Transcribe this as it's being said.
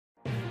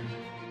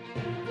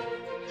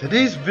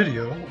Today's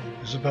video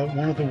is about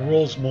one of the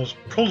world's most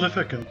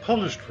prolific and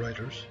published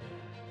writers,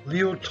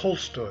 Leo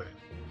Tolstoy.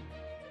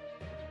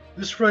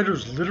 This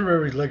writer's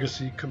literary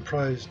legacy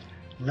comprised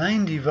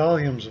 90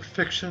 volumes of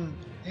fiction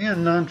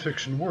and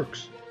nonfiction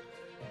works,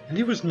 and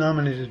he was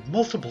nominated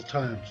multiple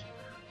times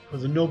for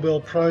the Nobel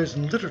Prize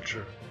in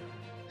Literature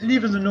and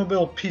even the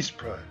Nobel Peace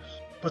Prize.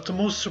 But the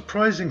most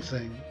surprising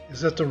thing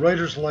is that the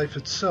writer's life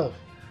itself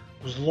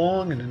was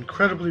long and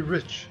incredibly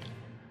rich.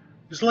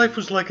 His life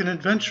was like an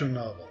adventure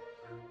novel.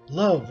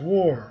 Love,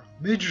 war,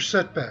 major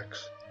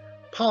setbacks,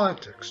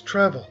 politics,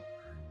 travel,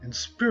 and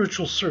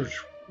spiritual search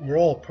were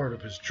all part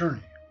of his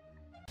journey.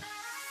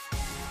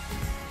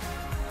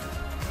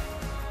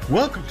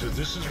 Welcome to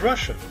This is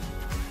Russia.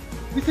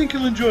 We think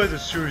you'll enjoy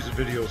this series of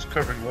videos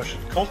covering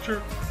Russian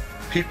culture,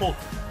 people,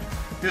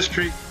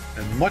 history,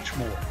 and much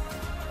more.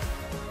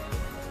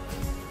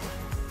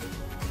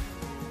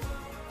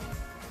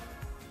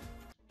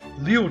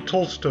 Leo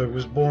Tolstoy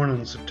was born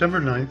on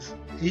September 9th,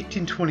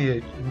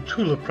 1828 in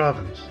Tula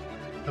province,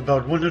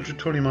 about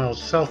 120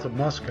 miles south of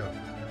Moscow,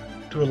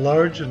 to a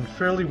large and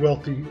fairly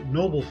wealthy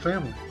noble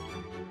family.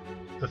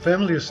 The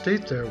family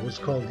estate there was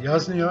called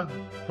Yasnaya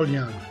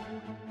Polyana.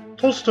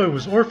 Tolstoy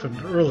was orphaned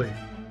early,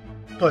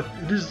 but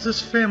it is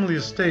this family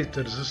estate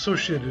that is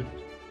associated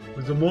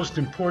with the most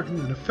important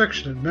and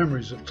affectionate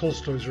memories of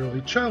Tolstoy's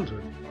early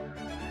childhood.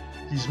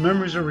 These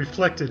memories are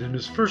reflected in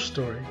his first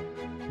story,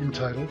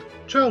 entitled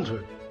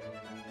Childhood.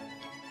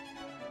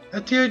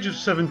 At the age of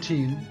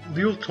 17,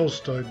 Leo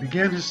Tolstoy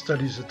began his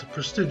studies at the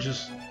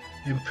prestigious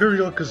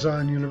Imperial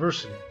Kazan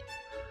University.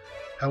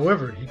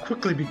 However, he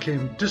quickly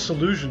became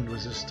disillusioned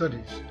with his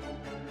studies.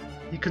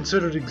 He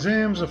considered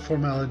exams a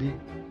formality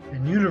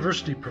and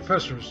university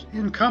professors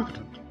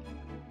incompetent.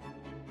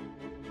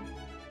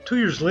 2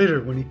 years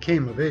later, when he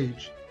came of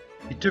age,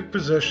 he took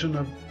possession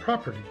of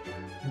property,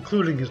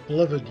 including his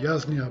beloved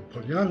Yasnaya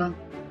Polyana,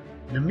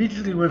 and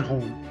immediately went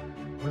home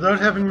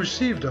without having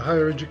received a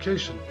higher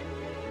education,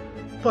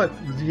 but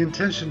with the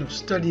intention of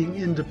studying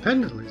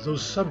independently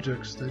those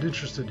subjects that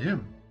interested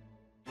him.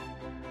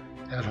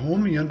 At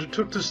home, he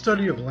undertook the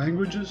study of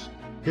languages,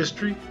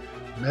 history,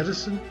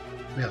 medicine,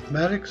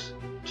 mathematics,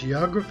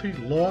 geography,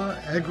 law,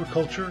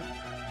 agriculture,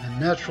 and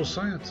natural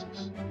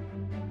sciences.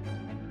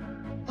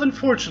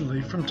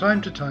 Unfortunately, from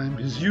time to time,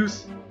 his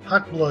youth,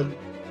 hot blood,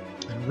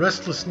 and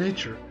restless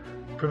nature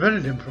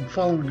prevented him from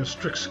following a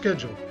strict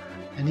schedule,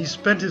 and he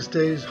spent his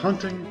days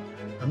hunting,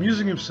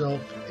 amusing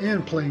himself,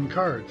 and playing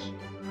cards.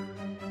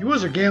 He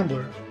was a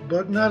gambler,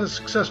 but not a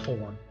successful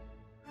one.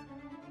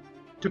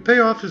 To pay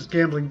off his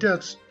gambling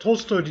debts,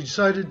 Tolstoy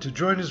decided to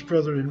join his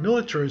brother in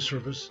military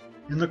service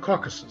in the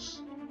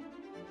Caucasus.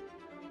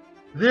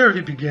 There he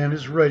began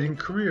his writing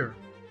career.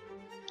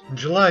 In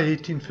July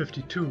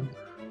 1852,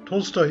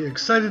 Tolstoy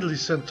excitedly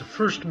sent the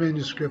first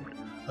manuscript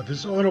of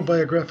his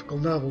autobiographical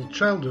novel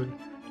Childhood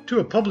to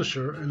a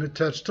publisher and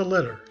attached a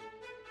letter.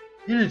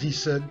 In it he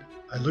said,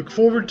 "I look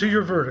forward to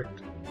your verdict.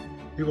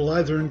 It will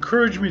either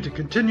encourage me to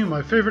continue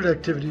my favorite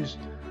activities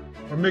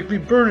or make me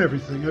burn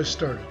everything I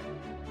started."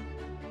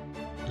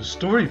 The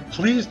story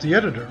pleased the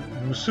editor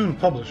and was soon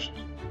published.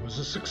 It was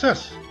a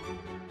success.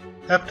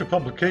 After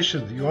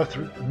publication, the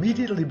author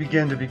immediately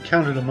began to be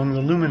counted among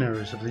the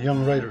luminaries of the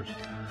young writers,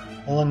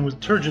 along with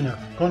Turgenev,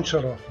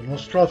 Goncharov, and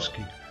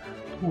Ostrovsky,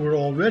 who were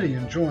already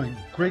enjoying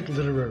great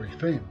literary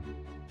fame.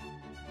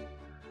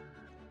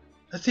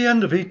 At the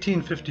end of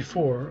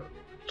 1854,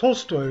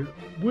 Tolstoy,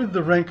 with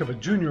the rank of a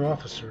junior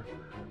officer,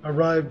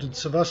 arrived in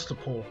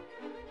Sevastopol,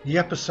 the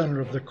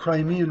epicenter of the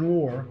Crimean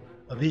War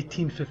of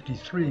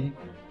 1853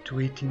 to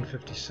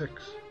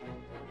 1856.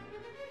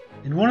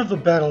 In one of the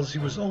battles, he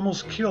was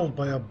almost killed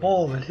by a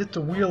ball that hit the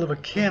wheel of a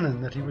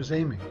cannon that he was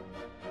aiming.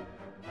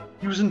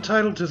 He was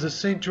entitled to the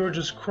St.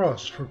 George's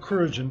Cross for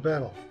courage in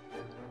battle,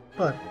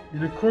 but,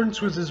 in accordance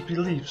with his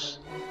beliefs,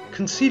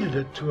 conceded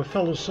it to a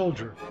fellow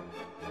soldier,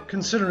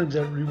 considering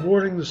that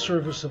rewarding the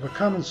service of a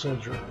common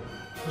soldier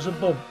was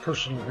above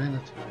personal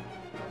vanity.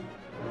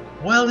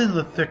 While in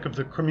the thick of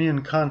the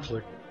Crimean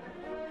conflict,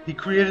 he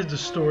created the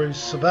story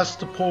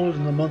Sevastopol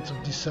in the month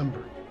of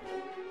December.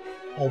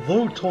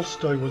 Although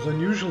Tolstoy was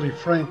unusually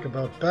frank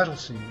about battle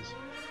scenes,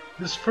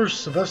 this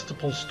first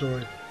Sevastopol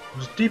story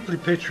was deeply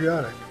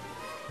patriotic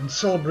and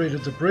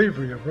celebrated the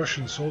bravery of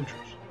Russian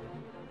soldiers.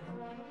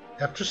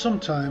 After some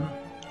time,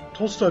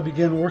 Tolstoy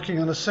began working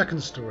on a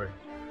second story,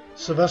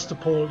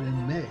 Sevastopol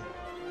in May.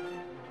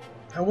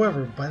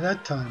 However, by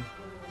that time,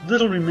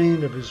 little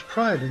remained of his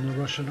pride in the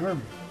Russian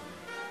army.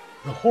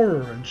 The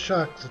horror and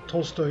shock that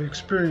Tolstoy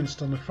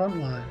experienced on the front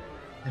line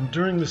and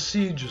during the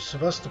siege of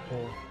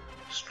Sevastopol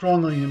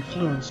strongly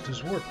influenced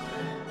his work.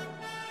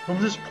 From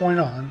this point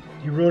on,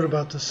 he wrote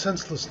about the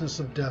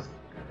senselessness of death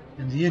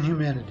and the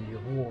inhumanity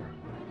of war.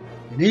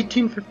 In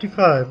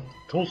 1855,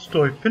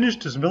 Tolstoy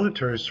finished his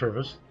military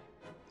service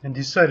and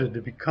decided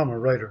to become a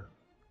writer.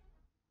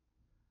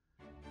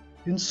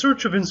 In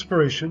search of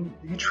inspiration,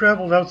 he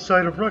traveled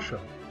outside of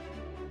Russia.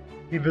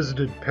 He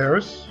visited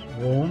Paris,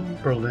 Rome,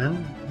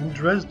 Berlin, and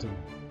Dresden,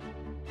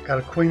 got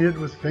acquainted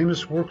with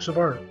famous works of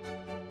art,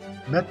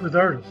 met with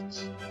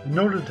artists, and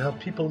noted how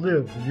people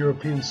lived in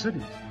European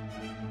cities.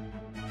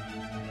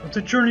 But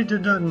the journey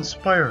did not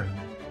inspire him.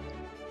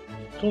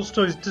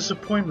 Tolstoy's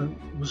disappointment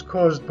was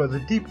caused by the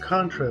deep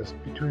contrast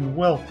between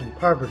wealth and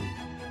poverty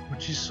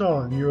which he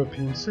saw in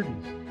European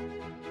cities.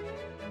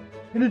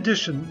 In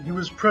addition, he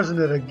was present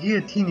at a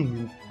guillotining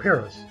in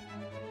Paris,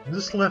 and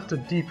this left a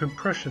deep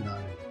impression on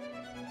him.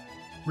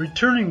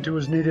 Returning to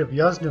his native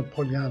Yasna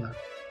Polyana,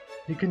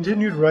 he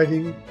continued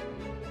writing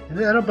and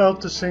at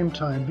about the same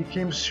time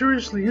became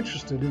seriously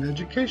interested in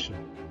education.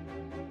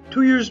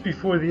 2 years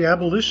before the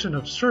abolition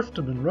of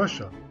serfdom in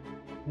Russia,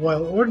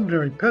 while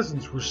ordinary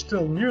peasants were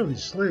still nearly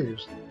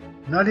slaves,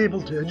 not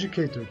able to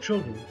educate their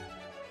children,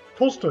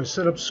 Tolstoy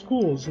set up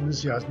schools in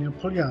his Yasna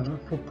Polyana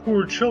for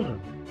poor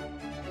children.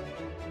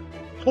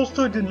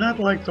 Tolstoy did not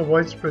like the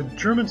widespread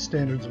German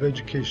standards of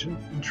education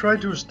and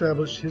tried to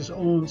establish his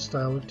own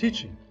style of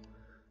teaching.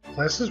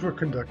 Classes were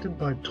conducted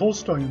by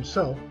Tolstoy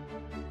himself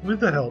with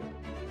the help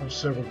of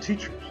several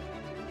teachers.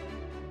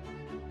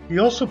 He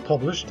also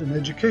published an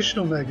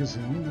educational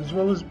magazine as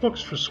well as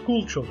books for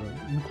school children,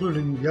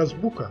 including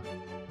Yazbuka,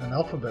 an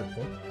alphabet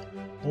book,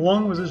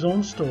 along with his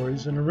own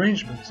stories and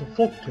arrangements of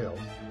folk tales.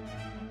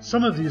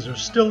 Some of these are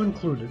still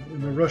included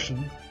in the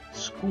Russian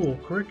school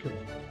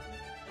curriculum.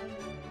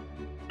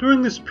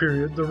 During this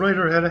period, the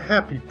writer had a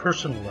happy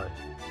personal life.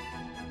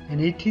 In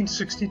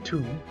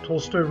 1862,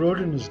 Tolstoy wrote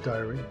in his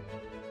diary,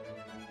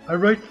 "I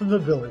write from the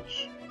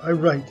village. I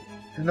write,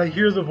 and I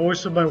hear the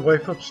voice of my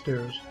wife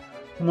upstairs,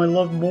 whom I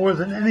love more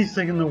than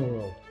anything in the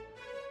world.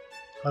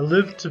 I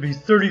lived to be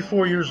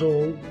 34 years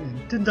old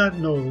and did not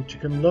know that you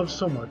can love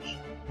so much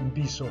and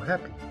be so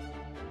happy."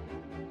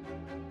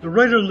 The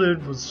writer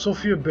lived with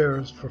Sophia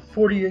Bears for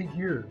 48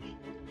 years.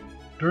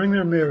 During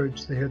their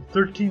marriage, they had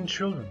 13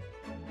 children.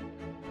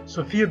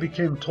 Sophia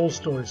became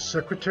Tolstoy's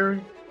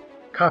secretary,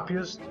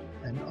 copyist,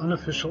 and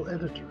unofficial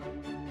editor.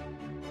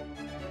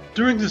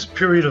 During this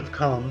period of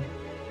calm,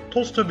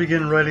 Tolstoy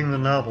began writing the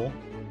novel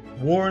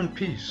War and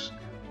Peace,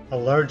 a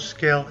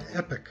large-scale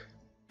epic.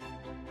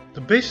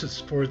 The basis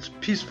for its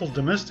peaceful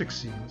domestic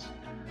scenes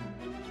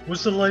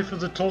was the life of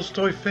the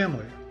Tolstoy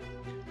family,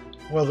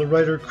 while the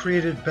writer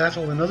created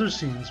battle and other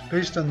scenes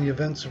based on the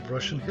events of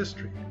Russian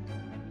history.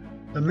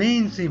 The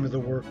main theme of the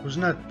work was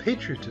not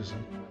patriotism,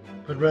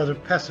 but rather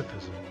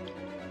pacifism.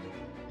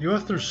 The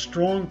author's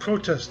strong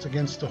protest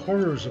against the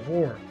horrors of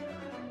war,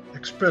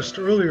 expressed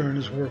earlier in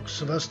his work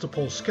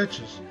Sevastopol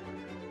Sketches,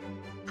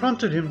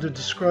 prompted him to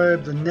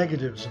describe the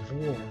negatives of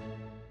war.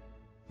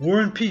 War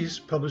and Peace,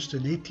 published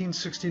in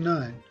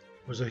 1869,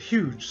 was a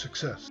huge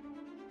success.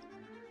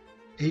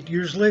 8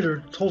 years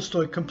later,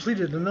 Tolstoy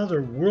completed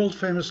another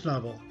world-famous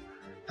novel,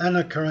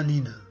 Anna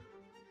Karenina.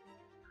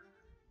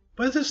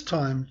 By this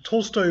time,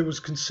 Tolstoy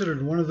was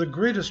considered one of the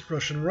greatest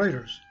Russian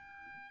writers,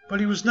 but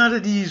he was not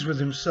at ease with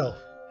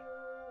himself.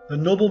 The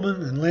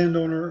nobleman and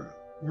landowner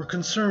were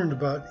concerned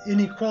about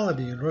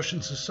inequality in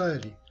Russian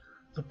society,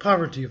 the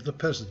poverty of the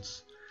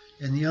peasants,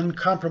 and the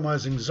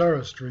uncompromising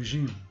Tsarist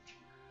regime.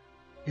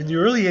 In the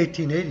early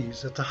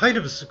 1880s, at the height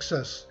of his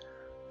success,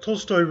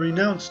 Tolstoy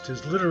renounced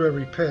his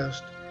literary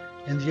past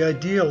and the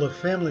ideal of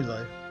family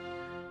life,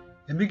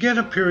 and began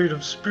a period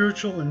of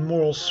spiritual and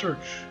moral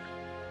search.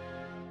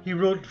 He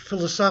wrote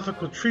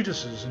philosophical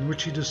treatises in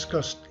which he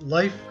discussed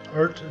life,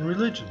 art, and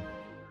religion.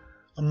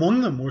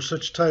 Among them were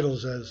such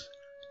titles as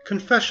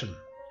Confession,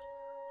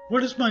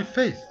 What is My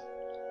Faith?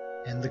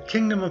 And The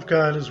Kingdom of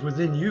God is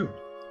Within You.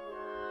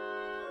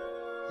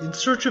 In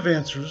search of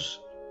answers,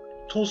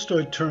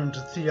 Tolstoy turned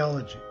to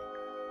theology.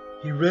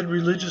 He read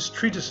religious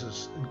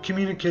treatises and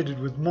communicated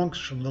with monks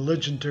from the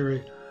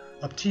legendary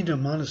Optina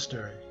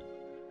monastery.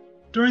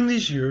 During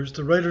these years,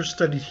 the writer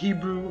studied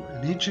Hebrew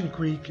and ancient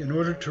Greek in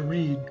order to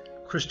read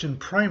Christian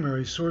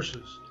primary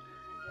sources.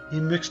 He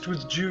mixed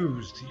with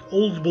Jews, the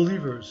old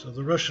believers of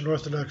the Russian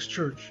Orthodox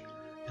Church,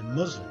 and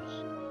Muslims.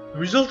 The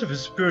result of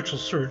his spiritual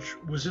search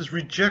was his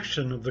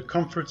rejection of the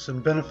comforts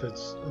and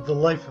benefits of the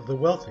life of the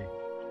wealthy.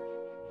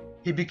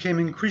 He became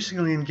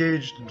increasingly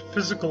engaged in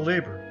physical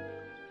labor,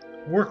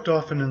 worked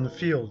often in the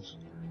fields,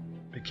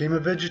 became a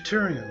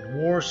vegetarian,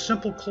 wore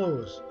simple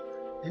clothes,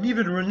 and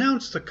even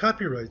renounced the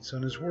copyrights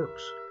on his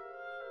works.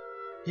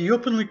 He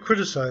openly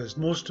criticized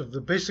most of the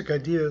basic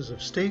ideas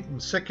of state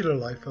and secular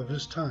life of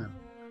his time.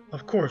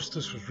 Of course,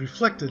 this was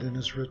reflected in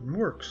his written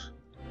works.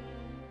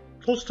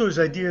 Tolstoy's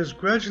ideas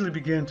gradually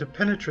began to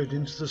penetrate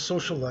into the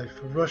social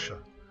life of Russia.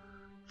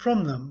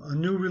 From them, a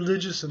new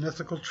religious and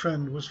ethical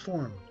trend was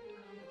formed,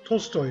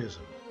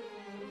 Tolstoyism.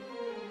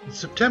 In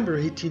September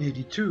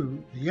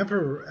 1882, the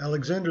Emperor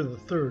Alexander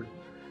III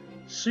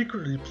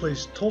secretly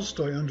placed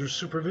Tolstoy under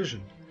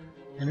supervision,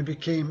 and it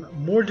became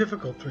more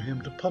difficult for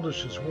him to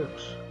publish his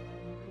works.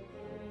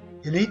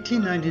 In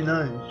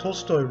 1899,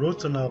 Tolstoy wrote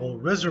the novel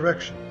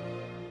Resurrection.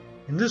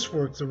 In this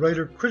work, the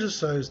writer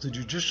criticized the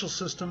judicial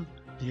system,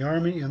 the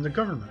army, and the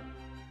government.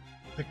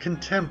 The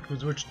contempt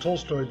with which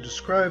Tolstoy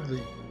described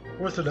the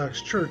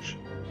Orthodox Church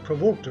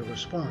provoked a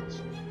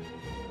response.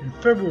 In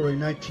February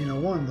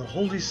 1901, the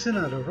Holy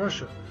Synod of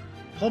Russia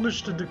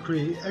published a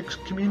decree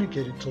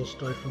excommunicating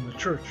Tolstoy from the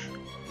Church.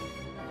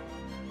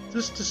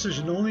 This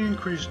decision only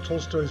increased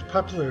Tolstoy's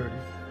popularity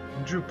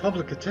and drew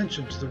public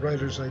attention to the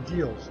writer's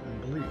ideals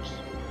and beliefs.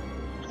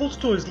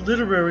 Tolstoy's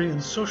literary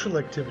and social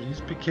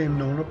activities became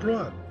known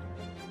abroad.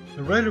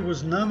 The writer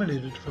was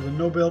nominated for the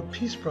Nobel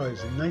Peace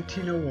Prize in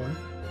 1901,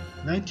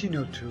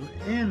 1902,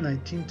 and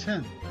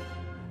 1910,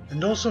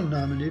 and also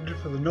nominated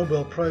for the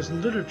Nobel Prize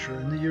in Literature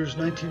in the years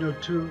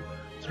 1902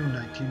 through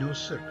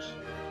 1906.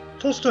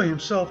 Tolstoy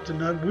himself did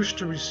not wish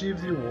to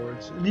receive the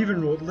awards and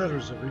even wrote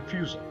letters of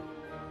refusal.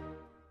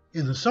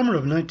 In the summer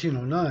of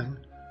 1909,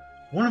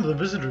 one of the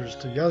visitors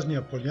to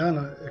Yasnaya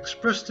Polyana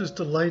expressed his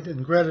delight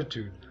and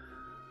gratitude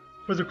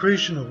for the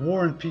creation of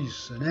War and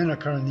Peace and Anna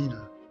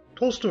Karenina.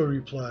 Tolstoy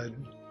replied,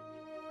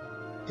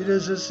 "It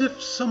is as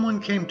if someone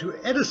came to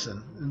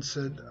Edison and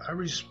said, 'I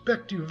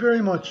respect you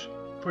very much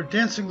for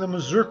dancing the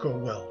mazurka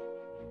well.'"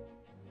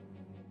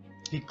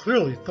 He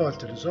clearly thought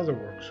that his other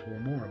works were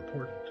more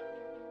important.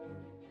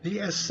 The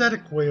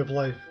ascetic way of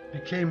life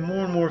became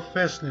more and more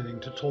fascinating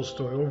to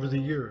Tolstoy over the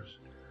years.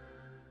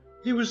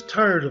 He was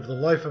tired of the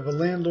life of a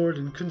landlord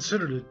and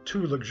considered it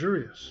too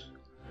luxurious.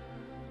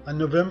 On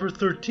November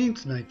 13,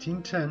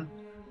 1910,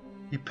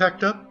 he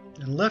packed up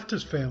and left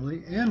his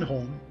family and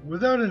home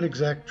without an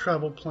exact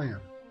travel plan.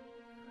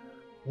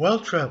 While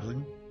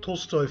traveling,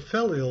 Tolstoy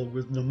fell ill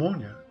with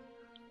pneumonia.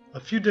 A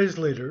few days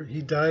later,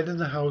 he died in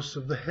the house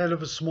of the head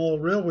of a small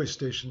railway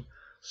station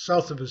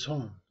south of his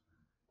home.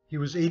 He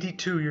was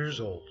 82 years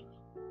old.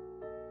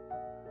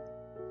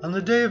 On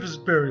the day of his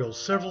burial,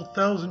 several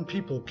thousand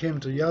people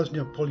came to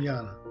Yasnaya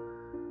Polyana.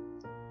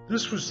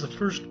 This was the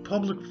first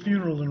public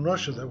funeral in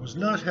Russia that was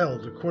not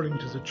held according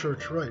to the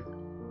church rite.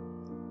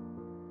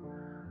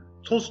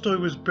 Tolstoy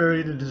was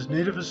buried at his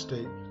native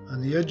estate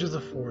on the edge of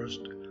the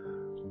forest,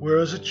 where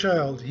as a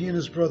child he and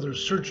his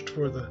brothers searched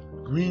for the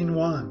green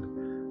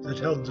wand that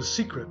held the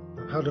secret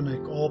of how to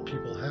make all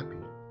people happy.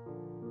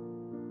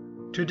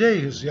 Today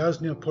his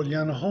Yasnaya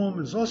Polyana home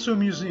is also a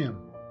museum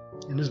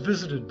and is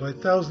visited by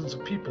thousands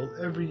of people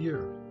every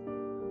year.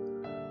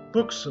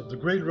 Books of the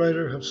great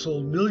writer have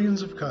sold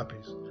millions of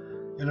copies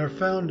and are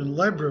found in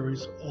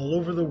libraries all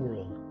over the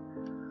world.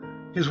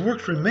 His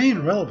works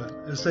remain relevant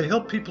as they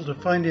help people to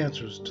find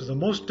answers to the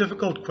most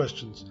difficult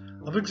questions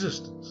of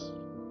existence.